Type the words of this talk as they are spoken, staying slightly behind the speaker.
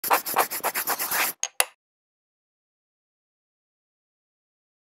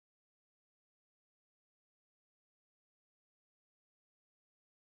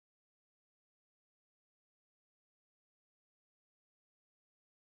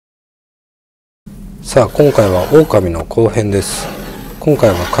さあ今回は狼の後編です。今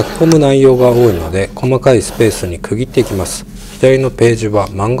回は書き込む内容が多いので細かいスペースに区切っていきます。左のページは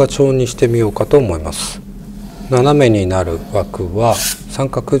漫画帳にしてみようかと思います。斜めになる枠は三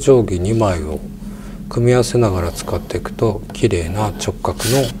角定規2枚を組み合わせながら使っていくと綺麗な直角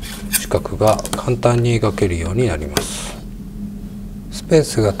の四角が簡単に描けるようになります。スペー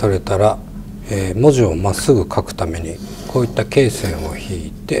スが取れたら、文字をまっすぐ書くためにこういった罫線を引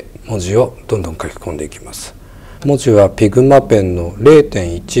いて文字をどんどん書き込んでいきます。文字はピグマペンの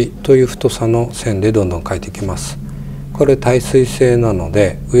 0.1 という太さの線でどんどん書いていきます。これ耐水性なの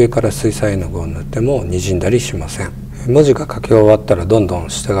で上から水彩絵の具を塗ってもにじんだりしません。文字が書き終わったらどんどん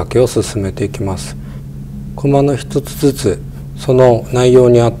下書きを進めていきます。コマの一つずつその内容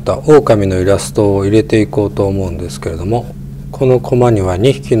に合った狼のイラストを入れていこうと思うんですけれども、このコマには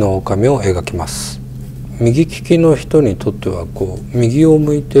2匹の狼を描きます。右利きの人にとっては右を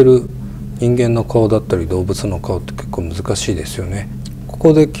向いてる人間の顔だったり動物の顔って結構難しいですよね。こ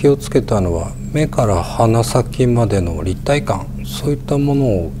こで気をつけたのは目から鼻先までの立体感、そういったもの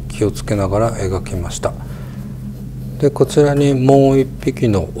を気をつけながら描きました。でこちらにもう1匹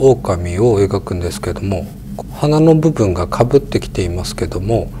の狼を描くんですけども、鼻の部分がかぶってきていますけど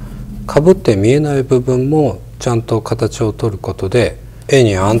も、かぶって見えない部分もちゃんと形を取ることで絵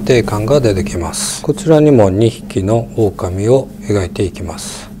に安定感が出てきます。こちらにも2匹の狼を描いていきま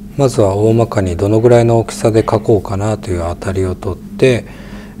す。まずは大まかにどのぐらいの大きさで描こうかなという当たりを取って、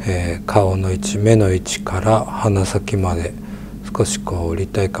顔の位置、目の位置から鼻先まで少し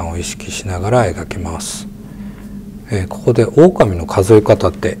立体感を意識しながら描きます。ここで狼の数え方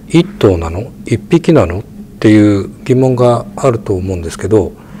って1頭なの1匹なのっていう疑問があると思うんですけ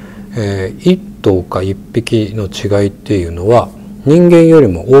ど、1頭か1匹の違いっていうのは人間より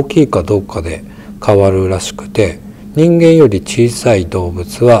も大きいかどうかで変わるらしくて、人間より小さい動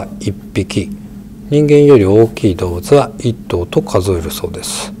物は1匹、人間より大きい動物は1頭と数えるそうで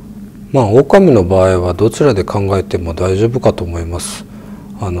す。狼の場合はどちらで考えても大丈夫かと思います。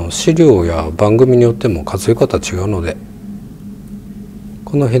資料や番組によっても数え方違うので。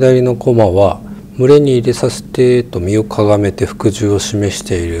この左のコマは群れに入れさせてと身をかがめて服従を示し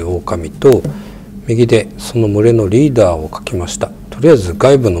ている狼と、右でその群れのリーダーを描きました。とりあえず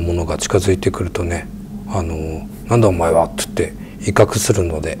外部のものが近づいてくるとね、なんだお前はって言って威嚇する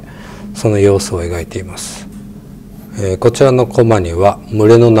ので、その様子を描いています。こちらのコマには群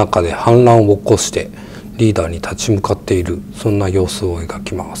れの中で反乱を起こしてリーダーに立ち向かっている、そんな様子を描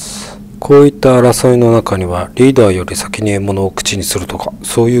きます。こういった争いの中にはリーダーより先に獲物を口にするとか、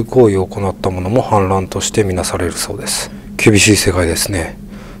そういう行為を行ったものも反乱として見なされるそうです。厳しい世界ですね。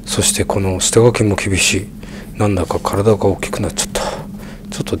そしてこの下書きも厳しい。なんだか体が大きくなっちゃった。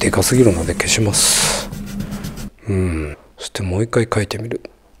ちょっとでかすぎるので消します。そしてもう一回描いてみる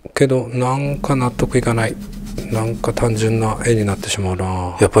けど、なんか納得いかない。なんか単純な絵になってしまう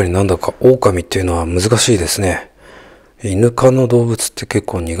な。やっぱりなんだか狼っていうのは難しいですね。犬科の動物って結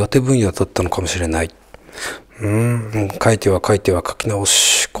構苦手分野だったのかもしれない。描いては描き直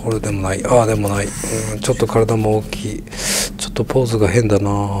し。これでもない、ああでもない。ちょっと体も大きい。ちょっとポーズが変だ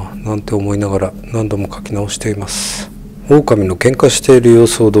ななんて思いながら何度も描き直しています。狼の喧嘩している様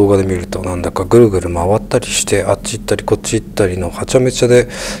子を動画で見ると、なんだかぐるぐる回ったりしてあっち行ったりこっち行ったりのはちゃめちゃで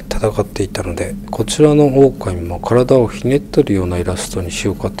戦っていたので、こちらの狼も体をひねってるようなイラストにし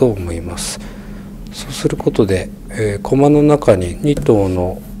ようかと思います。そうすることで、コマの中に2頭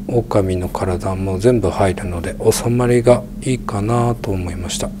の狼の体も全部入るので収まりがいいかなと思いま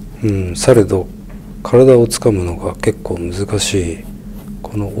した。されど体をつかむのが結構難しい。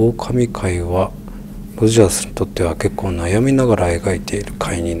この狼界はロジアスにとっては結構悩みながら描いている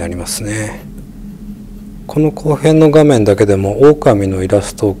回になりますね。この後編の画面だけでも狼のイラ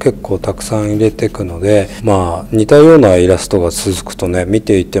ストを結構たくさん入れていくので、似たようなイラストが続くとね、見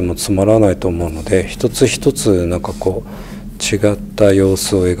ていてもつまらないと思うので、一つ一つ違った様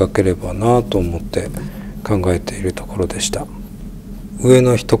子を描ければなと思って考えているところでした。上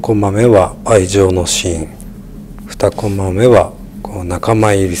の1コマ目は愛情のシーン、2コマ目は仲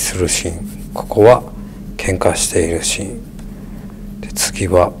間入りするシーン、ここは喧嘩しているシーンで、次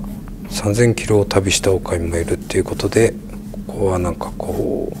は3000キロを旅した狼もいるっていうことで、ここは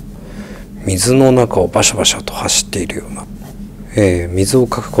水の中をバシャバシャと走っているような、水を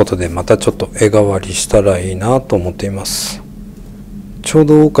描くことでまたちょっと絵変わりしたらいいなと思っています。ちょう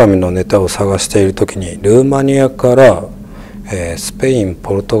ど狼のネタを探している時にルーマニアから、スペイン、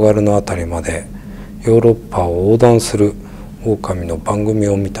ポルトガルのあたりまでヨーロッパを横断する狼の番組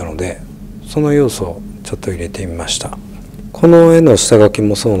を見たので、その要素をちょっと入れてみました。この絵の下書き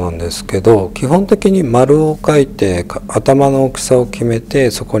もそうなんですけど、基本的に丸を描いて頭の大きさを決めて、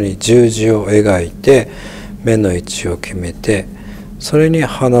そこに十字を描いて目の位置を決めて、それに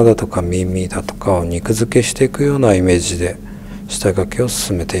鼻だとか耳だとかを肉付けしていくようなイメージで下書きを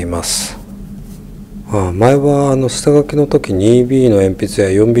進めています。前は下書きの時 2B の鉛筆や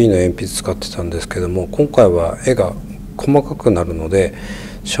 4B の鉛筆使ってたんですけども、今回は絵が細かくなるので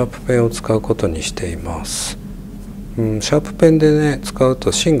シャープペンを使うことにしています。シャープペンでね使う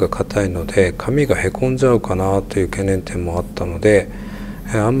と芯が硬いので紙がへこんじゃうかなという懸念点もあったので、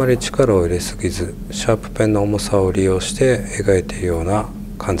あんまり力を入れすぎずシャープペンの重さを利用して描いているような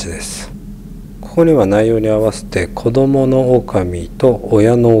感じです。ここには内容に合わせて子供の狼と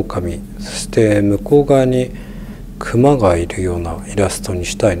親の狼、そして向こう側に熊がいるようなイラストに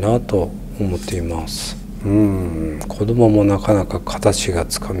したいなと思っています。子供もなかなか形が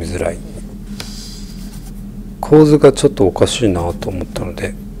つかみづらい。構図がちょっとおかしいなと思ったの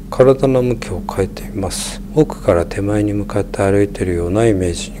で体の向きを変えてみます。奥から手前に向かって歩いているようなイメ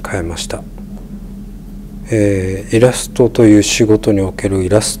ージに変えました。イラストという仕事におけるイ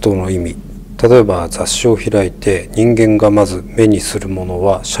ラストの意味、例えば雑誌を開いて人間がまず目にするもの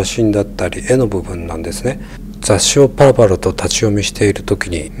は写真だったり絵の部分なんですね。雑誌をパラパラと立ち読みしている時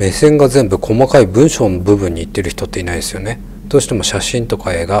に目線が全部細かい文章の部分にいってる人っていないですよね。どうしても写真と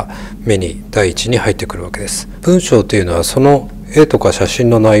か絵が目に第一に入ってくるわけです。文章というのはその絵とか写真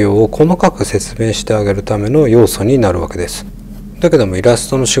の内容を細かく説明してあげるための要素になるわけです。だけどもイラス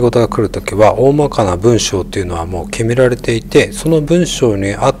トの仕事が来るときは大まかな文章っていうのはもう決められていて、その文章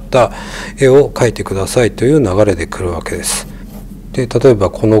に合った絵を描いてくださいという流れで来るわけです。で例えば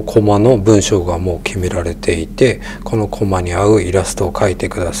このコマの文章がもう決められていて、このコマに合うイラストを描いて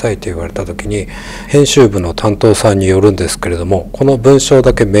くださいと言われた時に編集部の担当さんによるんですけれども、この文章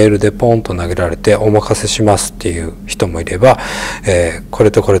だけメールでポンと投げられてお任せしますっていう人もいれば、こ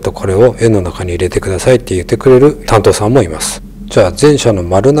れとこれとこれを絵の中に入れてくださいって言ってくれる担当さんもいます。じゃあ前者の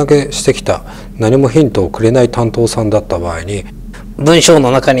丸投げしてきた何もヒントをくれない担当さんだった場合に、文章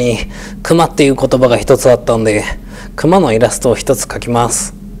の中に熊っていう言葉が一つあったんで熊のイラストを一つ描きま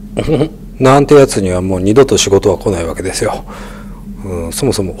すなんてやつにはもう二度と仕事は来ないわけですよ。そ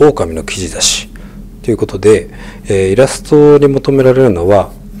もそも狼の記事だし。ということで、イラストに求められるの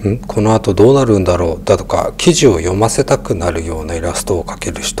はこの後どうなるんだろうだとか、記事を読ませたくなるようなイラストを描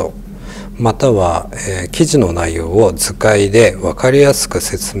ける人、または、記事の内容を図解で分かりやすく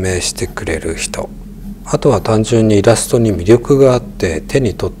説明してくれる人、あとは単純にイラストに魅力があって手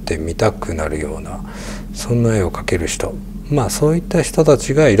に取って見たくなるようなそんな絵を描ける人、そういった人た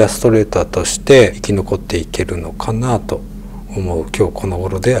ちがイラストレーターとして生き残っていけるのかなと思う今日この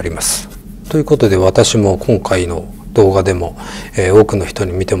頃であります。ということで私も今回の動画でも、多くの人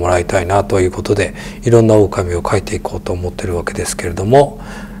に見てもらいたいなということでいろんな狼を描いていこうと思ってるわけですけれども、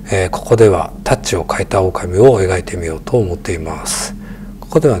ここではタッチを変えた狼を描いてみようと思っています。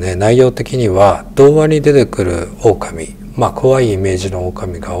ここではね、内容的には童話に出てくる狼、怖いイメージの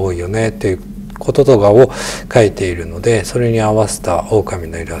狼が多いよねっていうこととかを描いているので、それに合わせた狼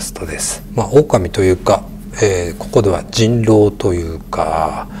のイラストです。狼というか、ここでは人狼という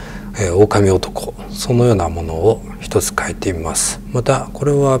か、狼男、そのようなものを一つ描いてみます。またこ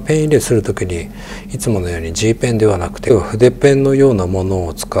れはペン入れする時にいつものように G ペンではなくて筆ペンのようなもの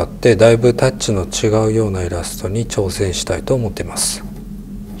を使ってだいぶタッチの違うようなイラストに挑戦したいと思っています。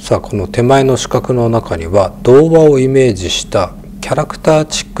さあこの手前の四角の中には童話をイメージしたキャラクター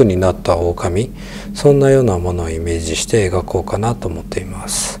チックになった狼、そんなようなものをイメージして描こうかなと思っていま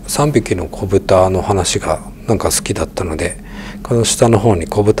す。3匹の子豚の話がなんか好きだったので、この下の方に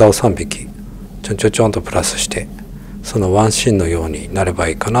子豚を3匹ちょんとプラスしてそのワンシーンのようになれば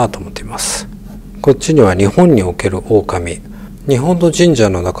いいかなと思っています。こっちには日本における狼、日本の神社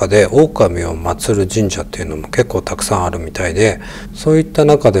の中で狼を祀る神社っていうのも結構たくさんあるみたいで、そういった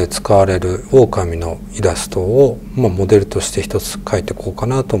中で使われる狼のイラストを、モデルとして一つ描いていこうか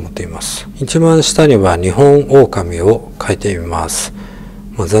なと思っています。一番下には日本狼を描いてみます。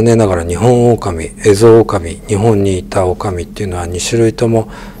残念ながら日本狼、エゾ狼、日本にいた狼っていうのは2種類とも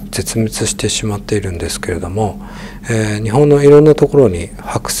絶滅してしまっているんですけれども、日本のいろんなところに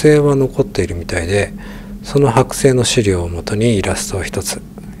剥製は残っているみたいで、その剥製の資料をもとにイラストを一つ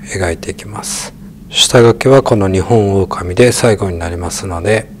描いていきます。下書きはこの日本狼で最後になりますの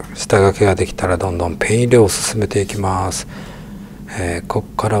で、下書きができたらどんどんペン入れを進めていきます。ここ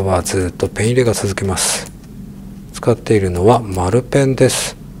からはずっとペン入れが続きます。使っているのは丸ペンで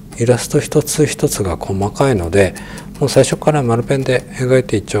す。イラスト一つ一つが細かいので、もう最初から丸ペンで描い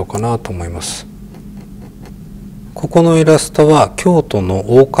ていっちゃおうかなと思います。ここのイラストは京都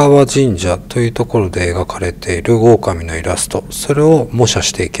の大川神社というところで描かれている狼のイラスト、それを模写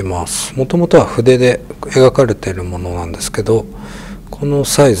していきます。もともとは筆で描かれているものなんですけど、この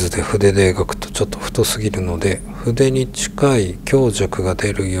サイズで筆で描くとちょっと太すぎるので、筆に近い強弱が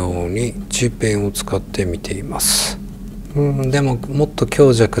出るように G ペンを使ってみています。でももっと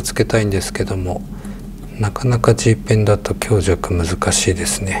強弱つけたいんですけども、なかなか G ペンだと強弱難しいで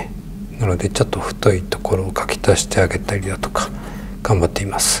すね。なのでちょっと太いところを書き足してあげたりだとか頑張ってい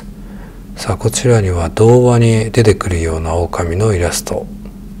ます。さあ、こちらには童話に出てくるような狼のイラスト、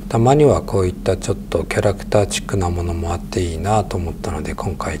たまにはこういったちょっとキャラクターチックなものもあっていいなと思ったので、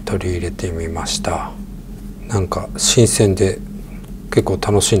今回取り入れてみました。なんか新鮮で結構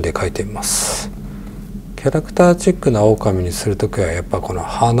楽しんで描いています。キャラクターチックな狼にするときはやっぱこの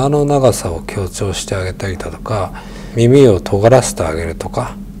鼻の長さを強調してあげたりだとか、耳を尖らせてあげると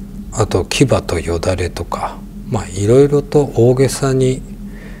か、あと牙とよだれとか、いろいろと大げさに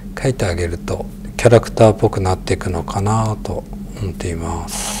描いてあげるとキャラクターっぽくなっていくのかなと思っていま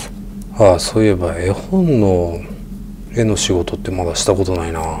す。そういえば絵本の絵の仕事ってまだしたことな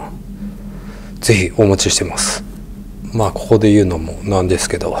いな。ぜひお待ちしてます。ここで言うのもなんです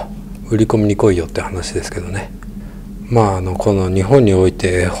けど、売り込みに来いよって話ですけどね。この日本におい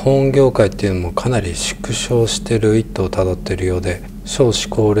て絵本業界っていうのもかなり縮小してる一途をたどっているようで、少子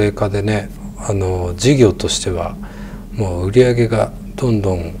高齢化でね、事業としてはもう売り上げがどん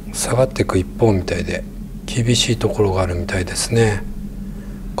どん下がっていく一方みたいで、厳しいところがあるみたいですね。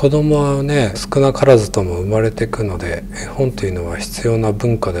子供はね、少なからずとも生まれていくので、絵本というのは必要な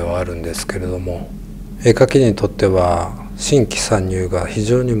文化ではあるんですけれども、絵描きにとっては新規参入が非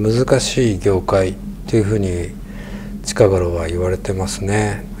常に難しい業界というふうに近頃は言われてます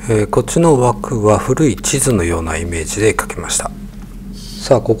ね。こっちの枠は古い地図のようなイメージで描きました。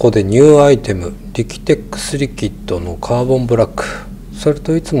さあ、ここでニューアイテム、リキテックスリキッドのカーボンブラック、それ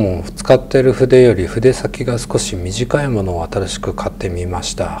といつも使っている筆より筆先が少し短いものを新しく買ってみま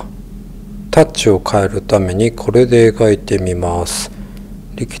した。タッチを変えるためにこれで描いてみます。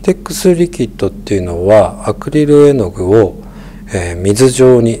リキテックスリキッドっていうのはアクリル絵の具を、水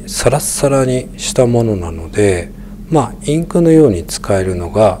状にサラッサラにしたものなので、インクのように使える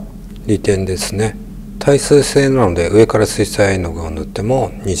のが利点ですね。耐水性なので上から水彩絵の具を塗っても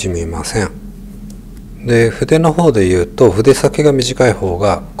にじみません。で、筆の方で言うと筆先が短い方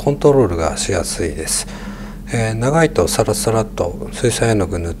がコントロールがしやすいです。長いとサラサラっと水彩絵の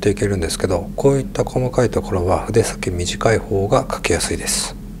具塗っていけるんですけど、こういった細かいところは筆先短い方が描きやすいで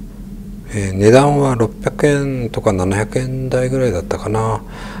す。値段は600円とか700円台ぐらいだったかな。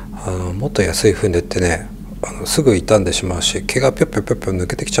もっと安い筆ってね、すぐ傷んでしまうし、毛がぴょっぴょぴょっぴょ抜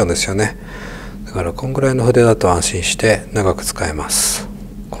けてきちゃうんですよね。だからこんぐらいの筆だと安心して長く使えます。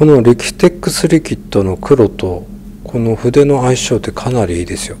このリキテックスリキッドの黒とこの筆の相性ってかなりいい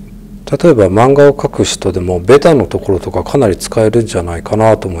ですよ。例えば漫画を描く人でもベタのところとかかなり使えるんじゃないか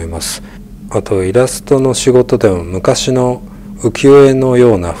なと思います。あとイラストの仕事でも昔の浮世絵の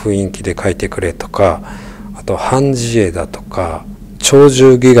ような雰囲気で描いてくれとか、あと半字絵だとか鳥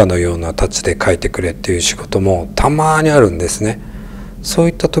獣戯画のようなタッチで描いてくれっていう仕事もたまにあるんですね。そう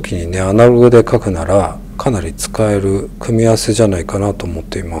いった時にね、アナログで描くならかなり使える組み合わせじゃないかなと思っ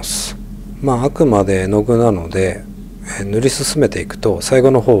ています。あくまで絵の具なので塗り進めていくと最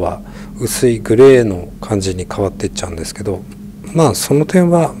後の方は薄いグレーの感じに変わっていっちゃうんですけど、その点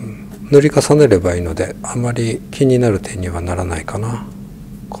は塗り重ねればいいのであまり気になる点にはならないかな。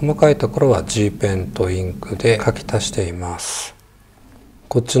細かいところは G ペンとインクで書き足しています。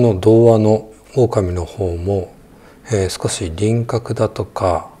こっちの童話の狼の方も、少し輪郭だと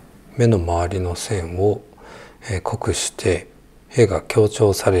か目の周りの線を、濃くして絵が強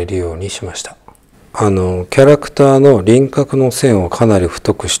調されるようにしました。キャラクターの輪郭の線をかなり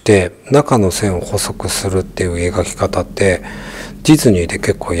太くして中の線を細くするっていう描き方ってディズニーで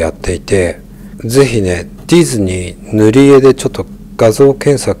結構やっていて、ぜひね、ディズニー塗り絵でちょっと画像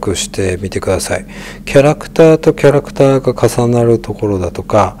検索してみてください。キャラクターとキャラクターが重なるところだと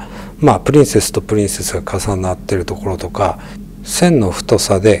か、プリンセスとプリンセスが重なってるところとか、線の太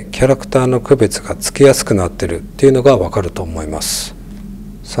さでキャラクターの区別がつきやすくなってるっていうのがわかると思います。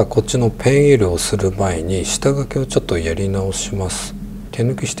さあ、こっちのペン入れをする前に下書きをちょっとやり直します。手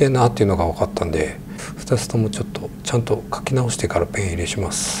抜きしてんなっていうのが分かったんで、2つともちょっとちゃんと書き直してからペン入れし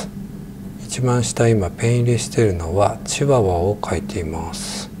ます。一番下、今ペン入れしているのはチワワを描いていま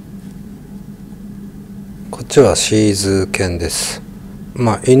す。こっちはシーズ犬です。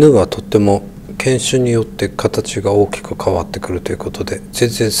犬はとっても犬種によって形が大きく変わってくるということで、全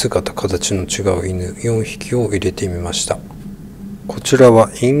然姿形の違う犬4匹を入れてみました。こちらは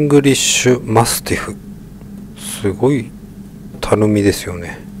イングリッシュマスティフ。すごいたるみですよ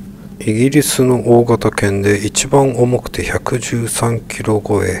ね。イギリスの大型犬で一番重くて113キロ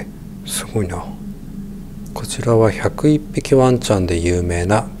超え、すごいな。こちらは101匹ワンちゃんで有名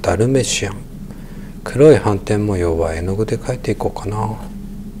なダルメシアン。黒い斑点模様は絵の具で描いていこうかな。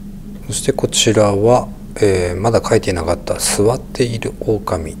そしてこちらは、まだ描いていなかった座っている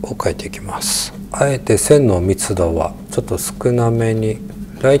狼を描いていきます。あえて線の密度はちょっと少なめに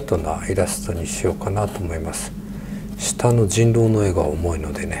ライトなイラストにしようかなと思います。下の人狼の絵が重い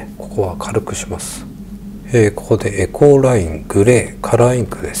のでね、ここは軽くします。ここでエコーライングレーカラーイン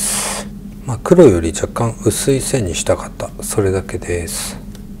クです。黒より若干薄い線にしたかった、それだけです。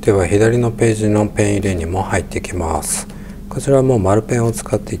では左のページのペン入れにも入っていきます。こちらも丸ペンを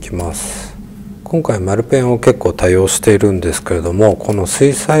使っていきます。今回丸ペンを結構多用しているんですけれども、この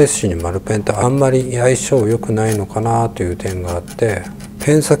水彩紙に丸ペンってあんまり相性良くないのかなという点があって、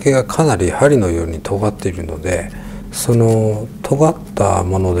ペン先がかなり針のように尖っているので、その尖った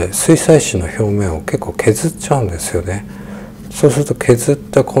もので水彩紙の表面を結構削っちゃうんですよね。そうすると削っ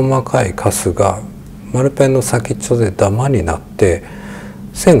た細かいカスが丸ペンの先っちょでダマになって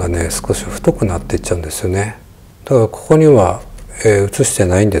線がね少し太くなっていっちゃうんですよね。だからここには、写して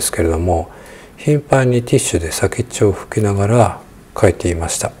ないんですけれども、頻繁にティッシュで先っちょを拭きながら描いていま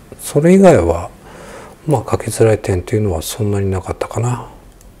した。それ以外は描きづらい点というのはそんなになかったかな。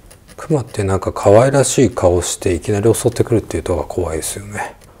クマってなんか可愛らしい顔していきなり襲ってくるっていうのが怖いですよ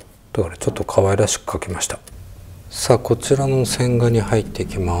ね。だからちょっと可愛らしく描きました。さあこちらの線画に入ってい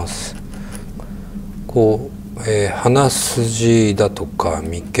きます。鼻筋だとか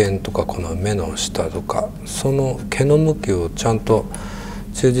眉間とかこの目の下とか、その毛の向きをちゃんと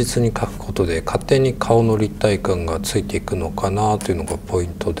忠実に描くことで勝手に顔の立体感がついていくのかなというのがポイ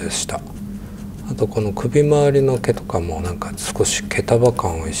ントでした。あとこの首周りの毛とかもなんか少し毛束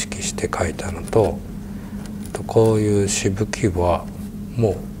感を意識して描いたのと、こういうしぶきは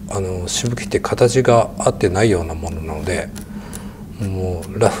もうしぶきって形が合ってないようなものなので、も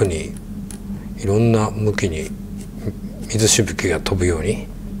うラフにいろんな向きに水しぶきが飛ぶように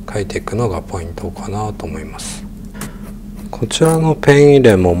描いていくのがポイントかなと思います。こちらのペン入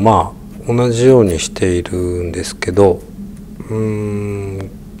れも同じようにしているんですけど、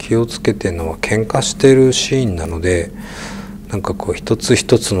気をつけてるのは喧嘩してるシーンなので、なんか一つ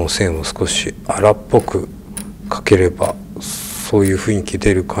一つの線を少し荒っぽく描ければそういう雰囲気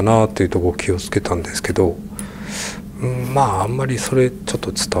出るかなというところを気をつけたんですけど、あんまりそれちょっ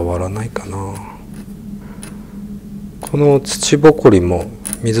と伝わらないかな。この土ぼこりも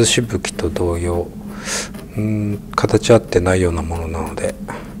水しぶきと同様、形合ってないようなものなので、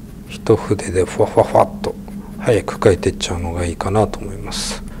一筆でフワフワフワっと早く描いていっちゃうのがいいかなと思いま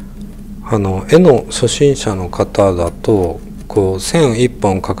す。絵の初心者の方だと線一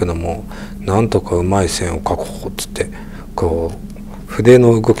本描くのもなんとかうまい線を描こうっつって筆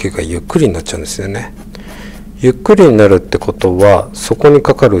の動きがゆっくりになっちゃうんですよね。ゆっくりになるってことはそこに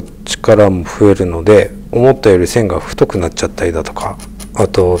かかる力も増えるので、思ったより線が太くなっちゃったりだとか、あ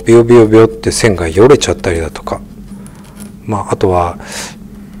とビヨビヨビヨって線がよれちゃったりだとか、あとは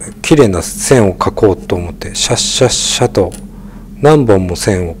綺麗な線を描こうと思ってシャッシャッシャと何本も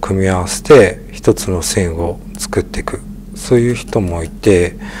線を組み合わせて一つの線を作っていく、そういう人もい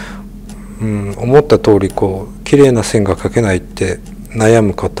て、思った通り綺麗な線が描けないって悩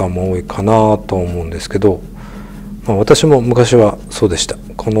む方も多いかなと思うんですけど、私も昔はそうでした。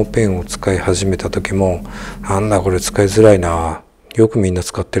このペンを使い始めた時もなんだこれ使いづらいな、よくみんな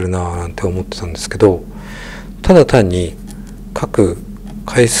使ってるななんて思ってたんですけど、ただ単に書く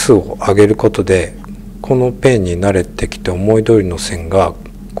回数を上げることでこのペンに慣れてきて思い通りの線が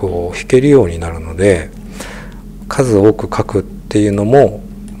引けるようになるので、数多く書くっていうのも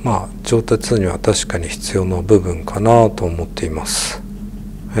上達には確かに必要な部分かなと思っています。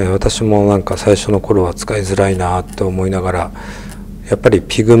私もなんか最初の頃は使いづらいなって思いながら、やっぱり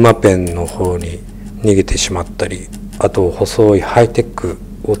ピグマペンの方に逃げてしまったり、あと細いハイテック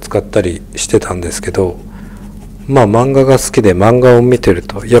を使ったりしてたんですけど、漫画が好きで漫画を見てる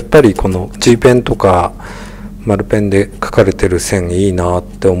とやっぱりこの G ペンとか丸ペンで描かれてる線いいなっ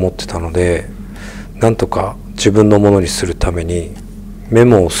て思ってたので、なんとか自分のものにするためにメ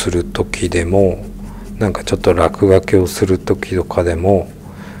モをする時でもなんかちょっと落書きをする時とかでも、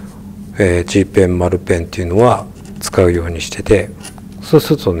G ペン丸ペンっていうのは使うようにしてて、そう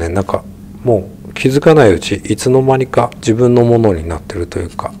するとね、なんかもう気づかないうちいつの間にか自分のものになってるという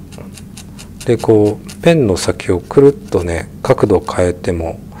か、でペンの先をくるっとね角度を変えて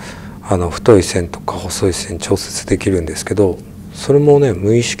も太い線とか細い線調節できるんですけど、それもね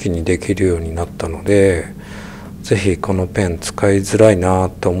無意識にできるようになったので、是非このペン使いづらいな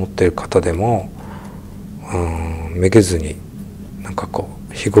と思っている方でもめげずになんかこ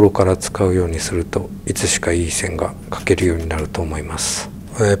う日頃から使うようにするといつしかいい線が描けるようになると思います。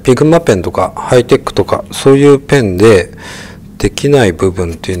ピグマペンとかハイテクとかそういうペンでできない部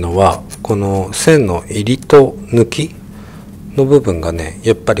分っていうのは、この線の入りと抜きの部分がね、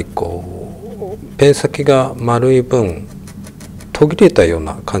やっぱりこうペン先が丸い分途切れたよう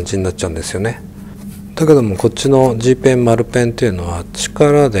な感じになっちゃうんですよね。だけどもこっちの G ペン丸ペンっていうのは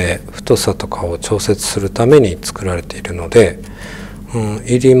力で太さとかを調節するために作られているので、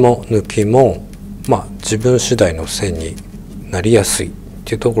入りも抜きも自分次第の線になりやすいっ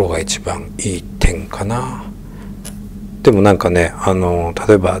ていうところが一番いい点かな。でもなんかね、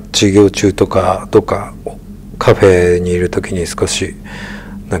例えば授業中とかどっかカフェにいる時に少し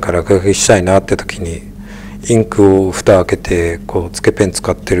なんか落書きしたいなって時にインクを蓋開けてこうつけペン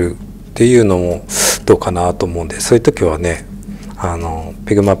使ってるっていうのもどうかなと思うんで、そういう時はね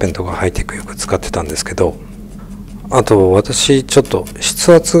ピグマペンとかハイテクよく使ってたんですけど、あと私ちょっと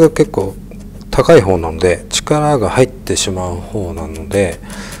筆圧が結構高い方なので力が入ってしまう方なので、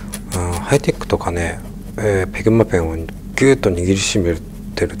ハイテクとかね、ピグマペンをギューッと握りしめ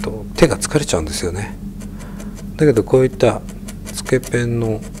てると手が疲れちゃうんですよね。だけどこういったつけペン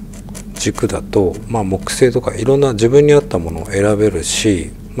の軸だと、木製とかいろんな自分に合ったものを選べる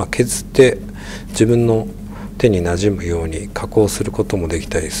し、削って自分の手に馴染むように加工することもでき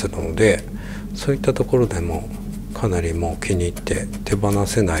たりするので、そういったところでもかなりもう気に入って手放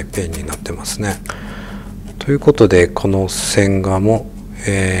せないペンになってますね。ということでこの線画も、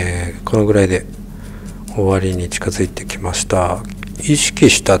このぐらいで終わりに近づいてきました。意識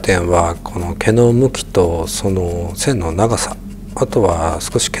した点はこの毛の向きとその線の長さ、あとは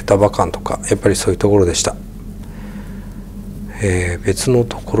少し毛束感とかやっぱりそういうところでした。別の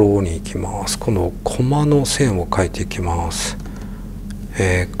ところに行きます。このコマの線を描いていきます。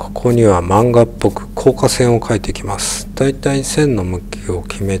ここには漫画っぽく効果線を描いていきます。だいたい線の向きを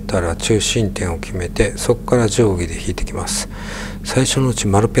決めたら中心点を決めて、そこから定規で引いていきます。最初のうち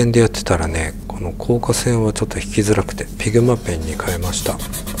丸ペンでやってたらね、この効果線はちょっと引きづらくてピグマペンに変えました。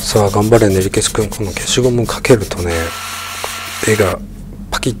さあ頑張れ練り消しくん。この消しゴムかけるとね、絵が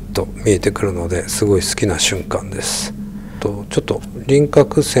パキッと見えてくるのですごい好きな瞬間です。ちょっと輪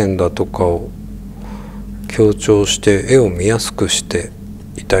郭線だとかを強調して絵を見やすくして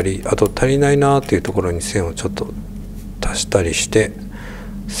いたり、あと足りないなっていうところに線をちょっと足したりして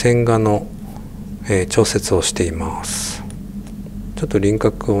線画の、調節をしています。ちょっと輪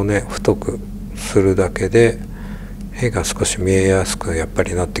郭をね太くするだけで絵が少し見えやすくやっぱ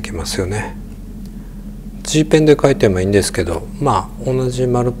りなってきますよね。G ペンで描いてもいいんですけど、同じ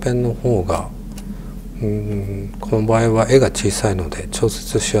丸ペンの方がこの場合は絵が小さいので調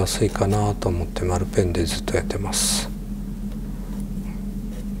節しやすいかなと思って丸ペンでずっとやってます。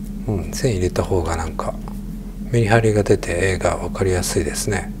線入れた方がなんかメリハリが出て絵が分かりやすいです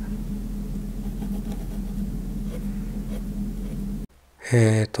ね。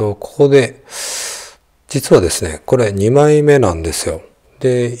ここで実はですね、これ2枚目なんですよ。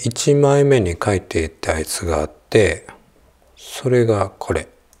で1枚目に描いていたやつがあって、それがこれ。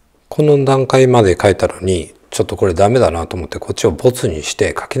この段階まで描いたのにちょっとこれダメだなと思ってこっちをボツにし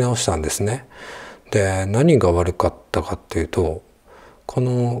て描き直したんですね。で何が悪かったかっていうと、こ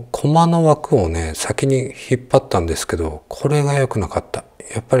のコマの枠をね先に引っ張ったんですけど、これが良くなかった。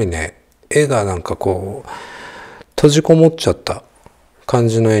やっぱりね絵がなんかこう閉じこもっちゃった感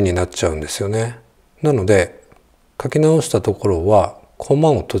じの絵になっちゃうんですよね。なので描き直したところはコ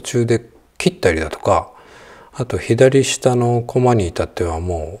マを途中で切ったりだとか、あと左下のコマに至っては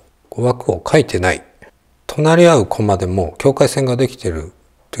もう枠を描いてない、隣り合うコマでも境界線ができてる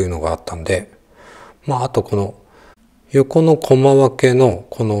というのがあったんで、あとこの横のコマ分けの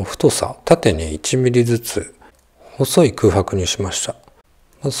この太さ、縦に1ミリずつ細い空白にしまし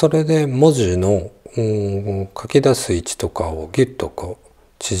た。それで文字の書き出す位置とかをギュッとこう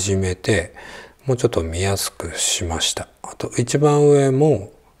縮めてもうちょっと見やすくしました。あと一番上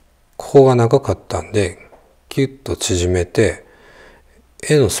もここが長かったんでギュッと縮めて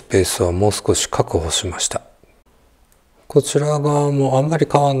絵のスペースはもう少し確保しました。こちら側もあんまり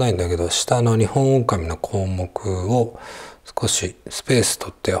変わんないんだけど、下の日本狼の項目を少しスペース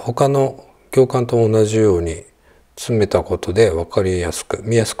取って他の行間と同じように詰めたことで分かりやすく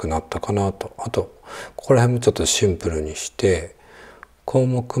見やすくなったかなと。あとここら辺もちょっとシンプルにして項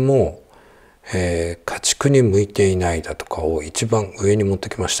目も、家畜に向いていないだとかを一番上に持って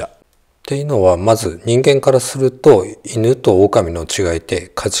きました。っていうのはまず人間からすると犬と狼の違いっ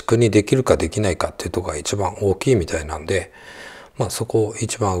て家畜にできるかできないかっていうところが一番大きいみたいなんで、そこを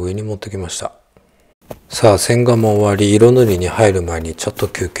一番上に持ってきました。さあ線画も終わり、色塗りに入る前にちょっと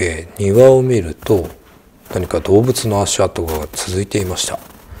休憩。庭を見ると何か動物の足跡が続いていました。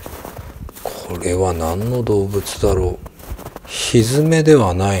これは何の動物だろう。ひづめで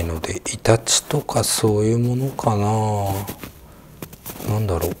はないのでイタチとかそういうものかな。なん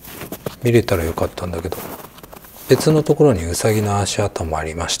だろう、見れたらよかったんだけど。別のところにウサギの足跡もあ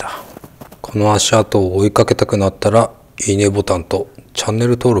りました。この足跡を追いかけたくなったらいいねボタンとチャンネ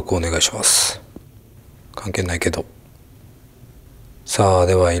ル登録お願いします。関係ないけど。さあ、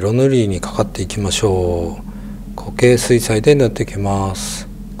では色塗りにかかっていきましょう。固形水彩で塗っていきます。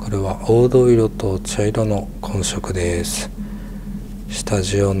これは黄土色と茶色の混色です。下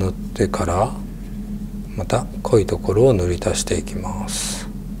地を塗ってからまた濃いところを塗り足していきます。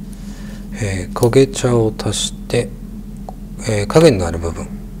焦げ茶を足して、影になる部分、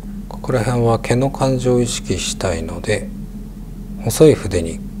ここら辺は毛の感じを意識したいので細い筆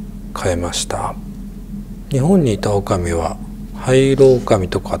に変えました。日本にいたオオカミは灰色オオカミ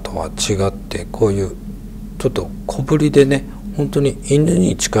とかとは違って、こういうちょっと小ぶりでね、本当に犬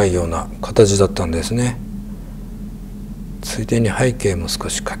に近いような形だったんですね。ついでに背景も少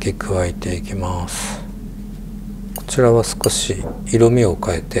し描き加えていきます。こちらは少し色味を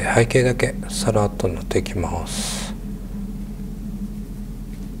変えて背景だけさらっと塗っていきます。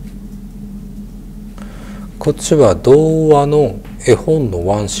こっちは童話の絵本の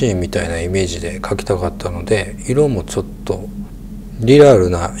ワンシーンみたいなイメージで描きたかったので、色もちょっとリアル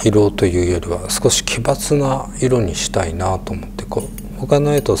な色というよりは少し奇抜な色にしたいなと思って、他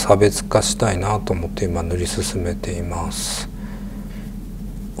の絵と差別化したいなと思って今塗り進めています。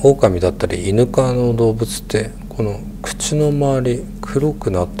狼だったり犬科の動物ってこの口の周り黒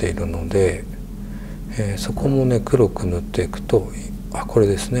くなっているので、そこもね黒く塗っていくと、これ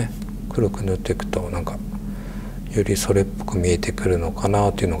ですね、黒く塗っていくとなんかよりそれっぽく見えてくるのか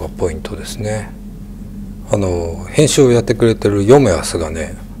なというのがポイントですね。編集をやってくれてるヨメアスが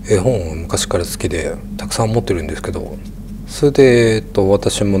ね、絵本を昔から好きでたくさん持ってるんですけど、それで、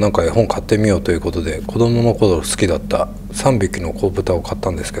私もなんか絵本買ってみようということで子供の頃好きだった3匹の子豚を買っ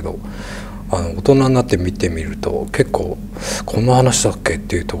たんですけど、大人になって見てみると結構こんな話だっけっ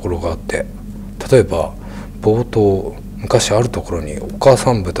ていうところがあって、例えば冒頭、昔あるところにお母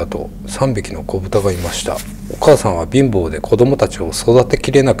さん豚と3匹の子豚がいました。お母さんは貧乏で子供たちを育て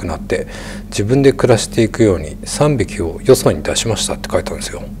きれなくなって自分で暮らしていくように3匹をよそに出しましたって書いたんです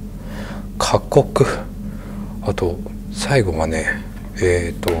よ。過酷。あと最後はね、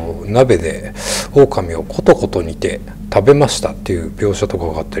鍋で狼をコトコト煮て食べましたっていう描写とか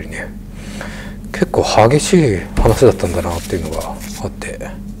があったりね、結構激しい話だったんだなっていうのがあって、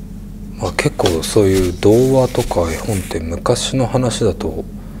結構そういう童話とか絵本って昔の話だと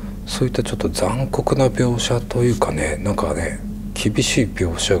そういったちょっと残酷な描写というかね、なんかね厳しい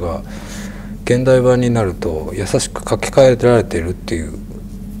描写が現代版になると優しく書き換えられてるっていう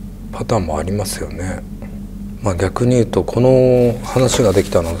パターンもありますよね。逆に言うとこの話がで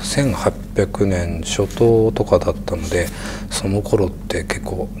きたのは1800年初頭とかだったので、その頃って結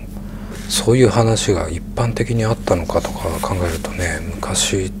構そういう話が一般的にあったのかとか考えるとね、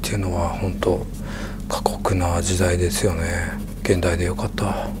昔っていうのは本当過酷な時代ですよね。現代でよかっ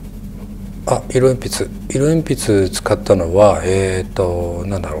た。色鉛筆使ったのは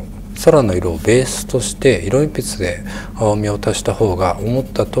なんだろう、空の色をベースとして色鉛筆で青みを足した方が思っ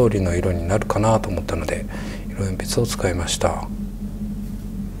た通りの色になるかなと思ったので色鉛筆を使いました。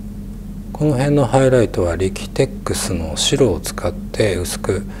この辺のハイライトはリキテックスの白を使って薄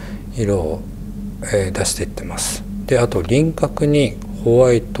く色を出していってます。で、あと輪郭にホ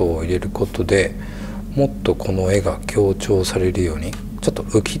ワイトを入れることでもっとこの絵が強調されるように、ちょっと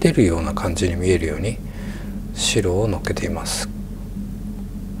浮き出るような感じに見えるように白をのっけています。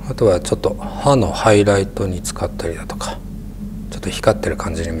あとはちょっと歯のハイライトに使ったりだとか、ちょっと光ってる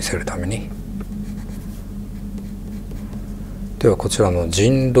感じに見せるために。ではこちらの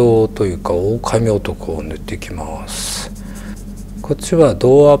人狼というか狼男を塗っていきます。こっちは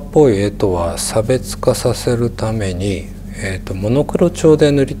童話っぽい絵とは差別化させるために、モノクロ調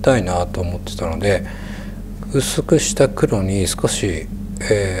で塗りたいなと思ってたので、薄くした黒に少し、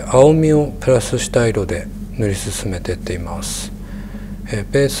青みをプラスした色で塗り進めていっています。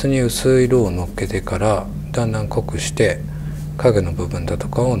ベースに薄い色をのっけてからだんだん濃くして影の部分だと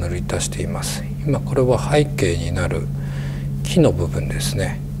かを塗り足しています。今これは背景になる木の部分です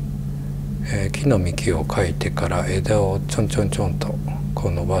ね。木の幹を描いてから枝をちょんちょんちょんとこ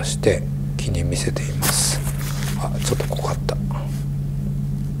う伸ばして木に見せています。ちょっと濃かった。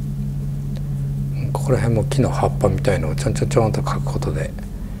ここら辺も木の葉っぱみたいのをちょんちょんちょんと描くことで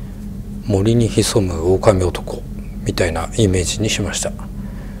森に潜む狼男みたいなイメージにしました。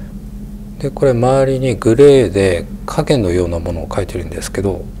でこれ周りにグレーで影のようなものを描いてるんですけ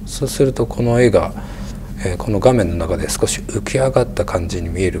ど、そうするとこの絵が、この画面の中で少し浮き上がった感じに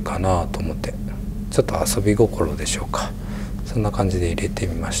見えるかなと思って、ちょっと遊び心でしょうか、そんな感じで入れて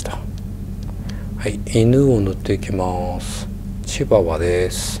みました。はい、犬を塗っていきます。チワワで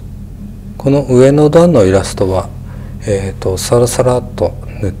す。この上の段のイラストは、サラサラっと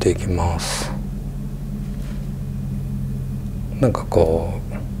塗っていきます。なんかこ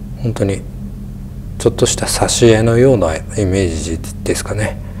う本当にちょっとした挿絵のようなイメージですか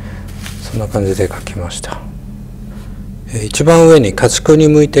ね。そんな感じで描きました。一番上に家畜に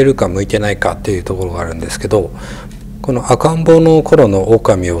向いてるか向いてないかっていうところがあるんですけど、この赤ん坊の頃の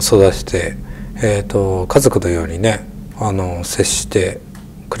狼を育てて、家族のようにね接して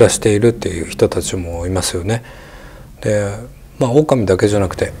暮らしているっていう人たちもいますよね。で狼だけじゃな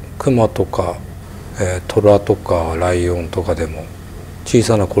くて熊とか、虎とかライオンとかでも小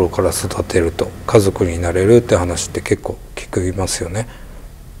さな頃から育てると家族になれるって話って結構聞きますよね。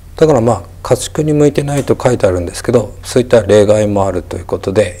だから家畜に向いてないと書いてあるんですけど、そういった例外もあるというこ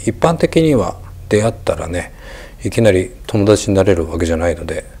とで、一般的には出会ったらねいきなり友達になれるわけじゃないの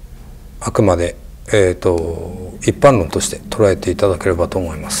で、あくまで、一般論として捉えていただければと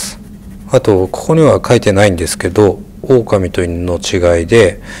思います。あとここには書いてないんですけど、狼と犬の違い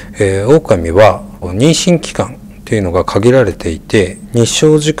で、狼は妊娠期間っていうのが限られていて、日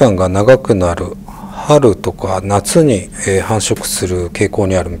照時間が長くなる春とか夏に、繁殖する傾向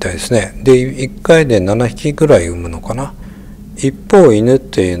にあるみたいですね。で1回で7匹ぐらい産むのかな。一方犬っ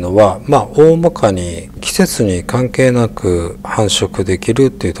ていうのは大まかに季節に関係なく繁殖できる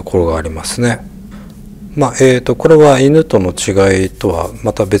っていうところがありますね。これは犬との違いとは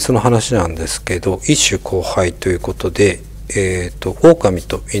また別の話なんですけど、一種交配ということで、狼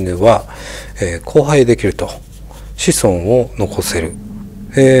と犬は、交配できると、子孫を残せる。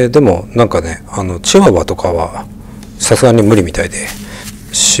でもなんかねチワワとかはさすがに無理みたいで、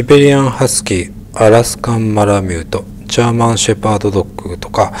シベリアンハスキー、アラスカンマラミュート、ジャーマンシェパードドッグと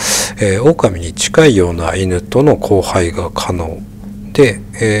か、狼に近いような犬との交配が可能で、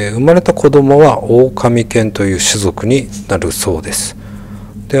生まれた子供は狼犬という種族になるそうです。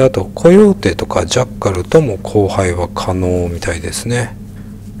であとコヨーテとかジャッカルとも交配は可能みたいですね。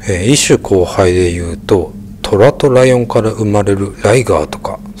一種交配でいうとトラとライオンから生まれるライガーと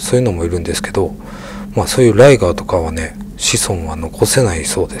かそういうのもいるんですけど、そういうライガーとかはね子孫は残せない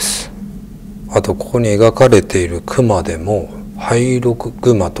そうです。あとここに描かれているクマでも灰色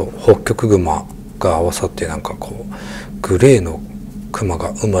グマと北極グマが合わさって、なんかこうグレーのクマ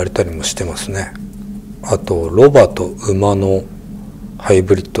が生まれたりもしてますね。あとロバと馬のハイ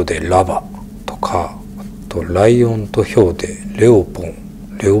ブリッドでラバとか、あとライオンとヒョウでレオ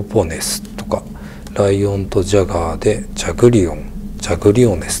ポネスとか、ライオンとジャガーでジャグリオ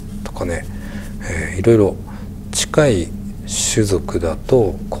ネスとかね、いろいろ近い種族だ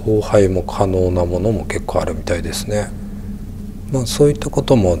と交配も可能なものも結構あるみたいですね。そういったこ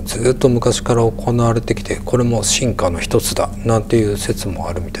ともずっと昔から行われてきて、これも進化の一つだなんていう説も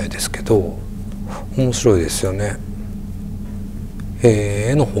あるみたいですけど、面白いですよね。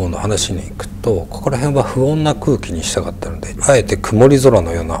絵の方の話に行くと、ここら辺は不穏な空気にしたかったので、あえて曇り空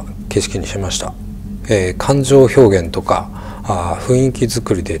のような景色にしました。感情表現とか雰囲気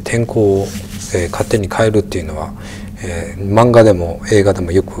作りで天候を、勝手に変えるっていうのは、漫画でも映画で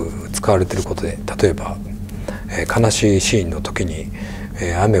もよく使われていることで、例えば、悲しいシーンの時に、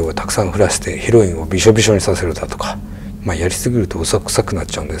雨をたくさん降らせてヒロインをびしょびしょにさせるだとか、やりすぎるとうさくさくなっ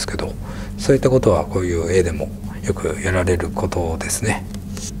ちゃうんですけど、そういったことはこういう絵でもよくやられることですね。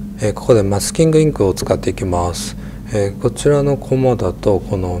ここでマスキングインクを使っていきます。こちらのコマだと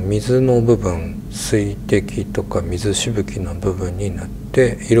この水の部分、水滴とか水しぶきの部分になっ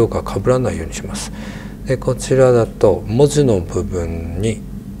て色がかぶらないようにします。でこちらだと文字の部分に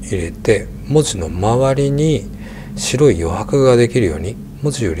入れて、文字の周りに白い余白ができるように、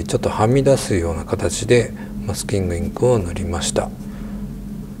文字よりちょっとはみ出すような形でマスキングインクを塗りました。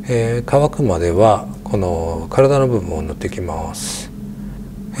乾くまではこの体の部分を塗っていきます。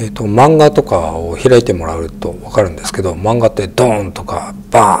漫画とかを開いてもらうと分かるんですけど、漫画ってドーンとか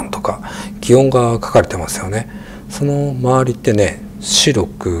バーンとか気温が書かれてますよね。その周りってね白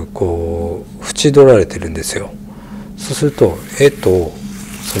くこう縁取られてるんですよ。そうすると絵と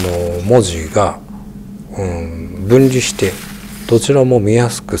その文字が、分離してどちらも見や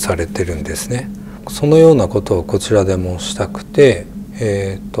すくされてるんですね。そのようなことをこちらでもしたくて、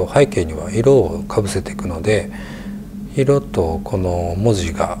背景には色をかぶせていくので、色とこの文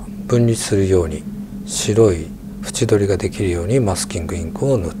字が分離するように白い縁取りができるようにマスキングインク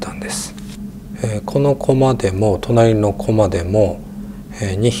を塗ったんです。このコマでも隣のコマでも、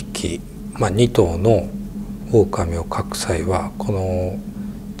2匹、2頭の狼を描く際はこの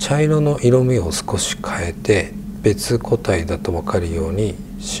茶茶色の色味を少し変えて別個体だと分かるように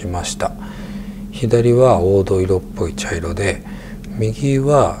しました。左は黄土色っぽい茶色で、右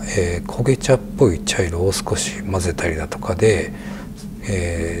は、焦げ茶っぽい茶色を少し混ぜたりだとかで、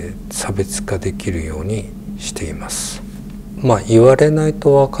差別化できるようにしています。言われない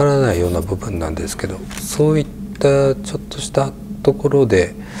とわからないような部分なんですけど、そういったちょっとしたところ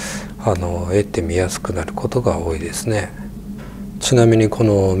で絵って見やすくなることが多いですね。ちなみにこ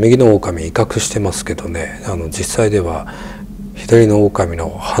の右の狼威嚇してますけどね、実際では左の狼の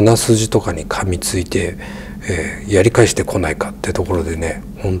鼻筋とかに噛みついて、やり返してこないかってところでね、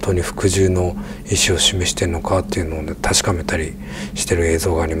本当に服従の意思を示してるのかっていうのを、ね、確かめたりしてる映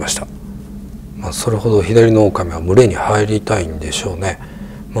像がありました。それほど左の狼は群れに入りたいんでしょうね。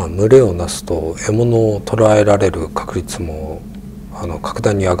群れをなすと獲物を捕らえられる確率も格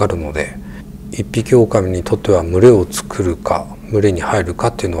段に上がるので、一匹狼にとっては群れを作るか群れに入るか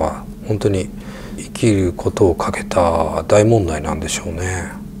っていうのは本当に生きることをかけた大問題なんでしょうね。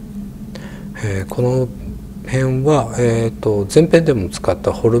この辺は、前編でも使っ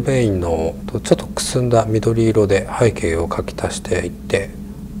たホルベインのちょっとくすんだ緑色で背景を描き足していって、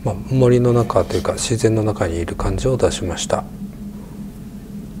森の中というか自然の中にいる感じを出しました。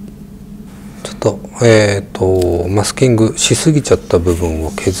ちょっと、マスキングしすぎちゃった部分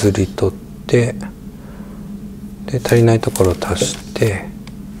を削り取って、で足りないところを足して、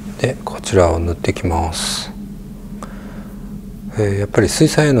でこちらを塗っていきます。やっぱり水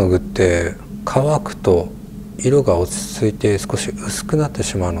彩絵の具って乾くと色が落ち着いて少し薄くなって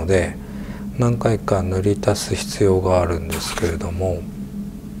しまうので、何回か塗り足す必要があるんですけれども、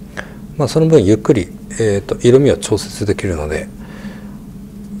その分ゆっくり、色味を調節できるので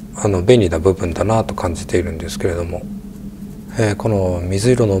便利な部分だなと感じているんですけれども、この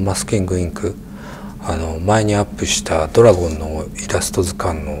水色のマスキングインク、前にアップしたドラゴンのイラスト図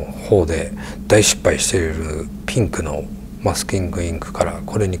鑑の方で大失敗しているピンクのマスキングインクから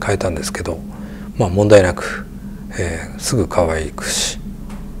これに変えたんですけど、問題なく、すぐ可愛くし、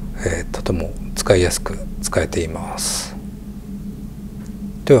とても使いやすく使えています。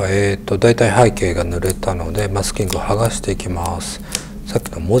では、だいたい背景が塗れたのでマスキングを剥がしていきます。さっ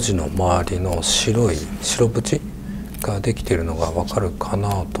きの文字の周りの白縁ができているのがわかるか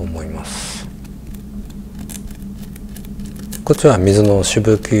なと思います。こっちは水のし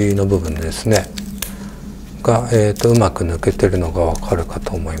ぶきの部分ですねが、うまく抜けているのがわかるか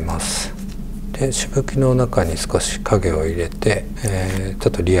と思います。でしぶきの中に少し影を入れて、ちょ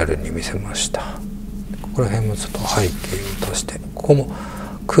っとリアルに見せました。ここら辺もちょっと背景として、ここも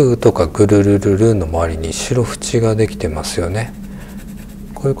クーとかグルルルルの周りに白縁ができてますよね。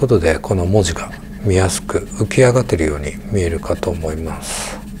こういうことでこの文字が見やすく浮き上がっているように見えるかと思いま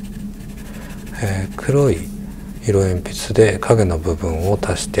す。黒い色鉛筆で影の部分を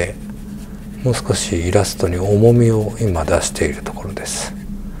足して、もう少しイラストに重みを今出しているところです。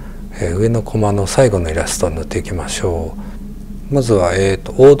上のコマの最後のイラストを塗っていきましょう。まずは、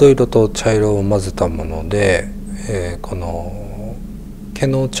黄土色と茶色を混ぜたもので、この毛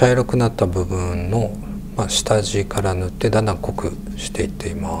の茶色くなった部分の、下地から塗ってだんだん濃くしていって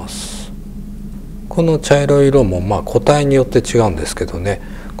います。この茶色い色も個体によって違うんですけどね、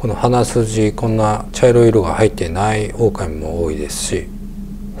この鼻筋こんな茶色い色が入っていない狼も多いですし、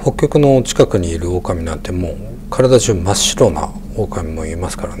北極の近くにいる狼なんてもう体中真っ白な狼もいま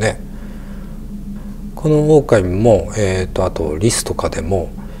すからね。この狼も、あとリスとかでも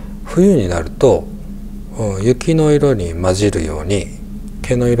冬になると雪の色に混じるように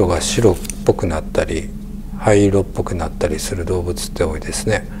毛の色が白っぽくなったり灰色っぽくなったりする動物って多いです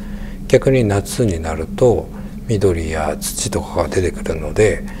ね。逆に夏になると緑や土とかが出てくるの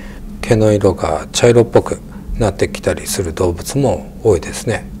で毛の色が茶色っぽくなってきたりする動物も多いです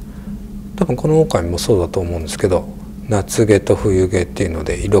ね。多分この狼もそうだと思うんですけど、夏毛と冬毛っていうの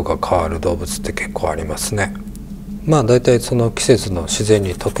で色が変わる動物って結構ありますね。だいたいその季節の自然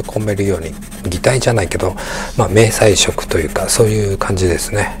に溶け込めるように擬態じゃないけど、迷彩色というかそういう感じで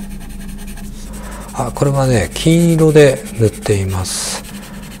すね。これはね金色で塗っています。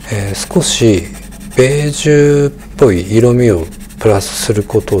少しベージュっぽい色味をプラスする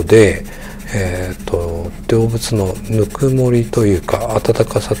ことで、動物のぬくもりというか温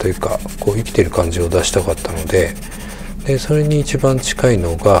かさというかこう生きている感じを出したかったので、それに一番近い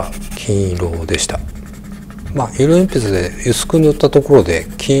のが金色でした。色鉛筆で薄く塗ったところで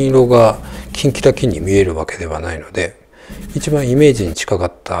金色がキンキラキンに見えるわけではないので、一番イメージに近か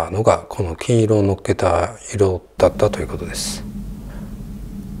ったのがこの金色をのっけた色だったということです。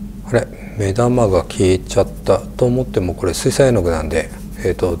あれ、目玉が消えちゃったと思ってもこれ水彩絵の具なんで、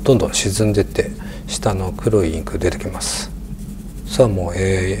どんどん沈んでって下の黒いインク出てきます。さあもう、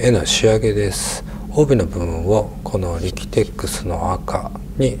絵の仕上げです。帯の部分をこのリキテックスの赤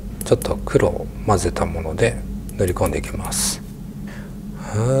にちょっと黒を混ぜたもので塗り込んでいきます。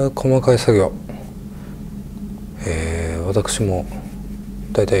細かい作業、私も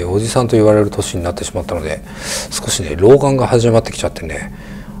だいたいおじさんと言われる年になってしまったので、少しね老眼が始まってきちゃってね、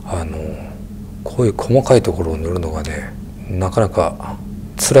こういう細かいところを塗るのがねなかなか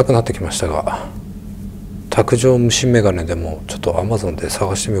辛くなってきましたが、卓上無心メガネでもちょっと Amazon で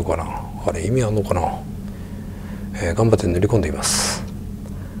探してみようかな。あれ意味あんのかな。頑張って塗り込んでいます。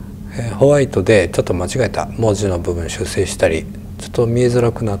ホワイトでちょっと間違えた文字の部分修正したり、ちょっと見えづ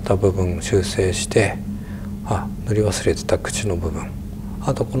らくなった部分修正して、塗り忘れてた口の部分、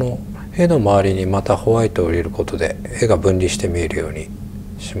あとこの絵の周りにまたホワイトを入れることで絵が分離して見えるように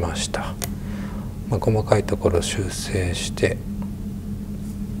しました。細かいところ修正して、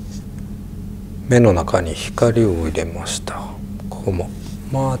目の中に光を入れました。ここも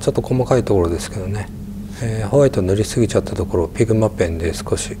ちょっと細かいところですけどね、ホワイト塗りすぎちゃったところをピグマペンで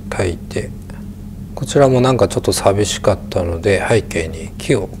少し描いて、こちらもなんかちょっと寂しかったので背景に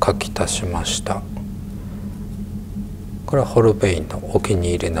木を描き足しました。これはホルベインのお気に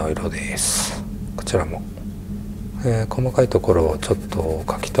入りの色です。こちらも、細かいところをちょっと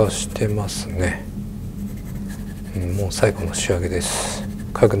描き足してますね。もう最後の仕上げです。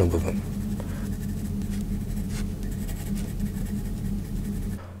影の部分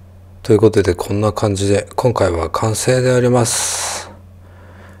ということで、こんな感じで今回は完成であります。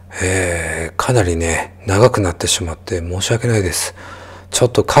かなりね長くなってしまって申し訳ないです。ちょっ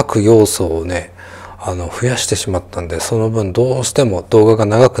と各要素をね増やしてしまったんで、その分どうしても動画が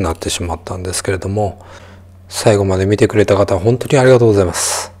長くなってしまったんですけれども、最後まで見てくれた方本当にありがとうございま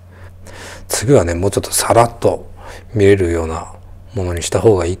す。次はねもうちょっとさらっと見れるようなものにした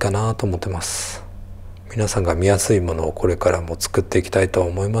方がいいかなと思ってます。皆さんが見やすいものをこれからも作っていきたいと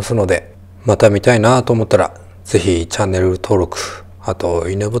思いますので、また見たいなと思ったら是非チャンネル登録、あと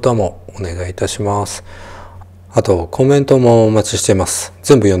いいねボタンもお願いいたします。あとコメントもお待ちしています。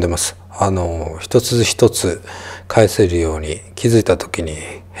全部読んでます。一つ一つ返せるように、気づいた時に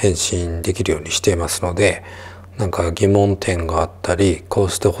返信できるようにしていますので、なんか疑問点があったりこう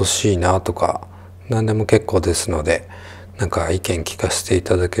してほしいなとか何でも結構ですので、なんか意見聞かせてい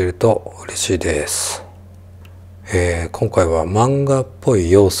ただけると嬉しいです。今回は漫画っぽ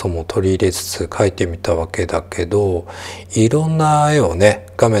い要素も取り入れつつ描いてみたわけだけど、いろんな絵をね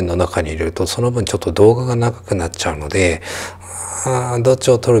画面の中に入れるとその分ちょっと動画が長くなっちゃうので、どっち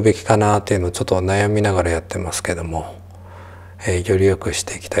を撮るべきかなっていうのをちょっと悩みながらやってますけども、より良くし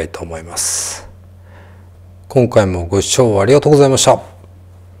ていきたいと思います。今回もご視聴ありがとうございました。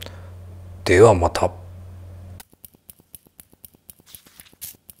ではまた。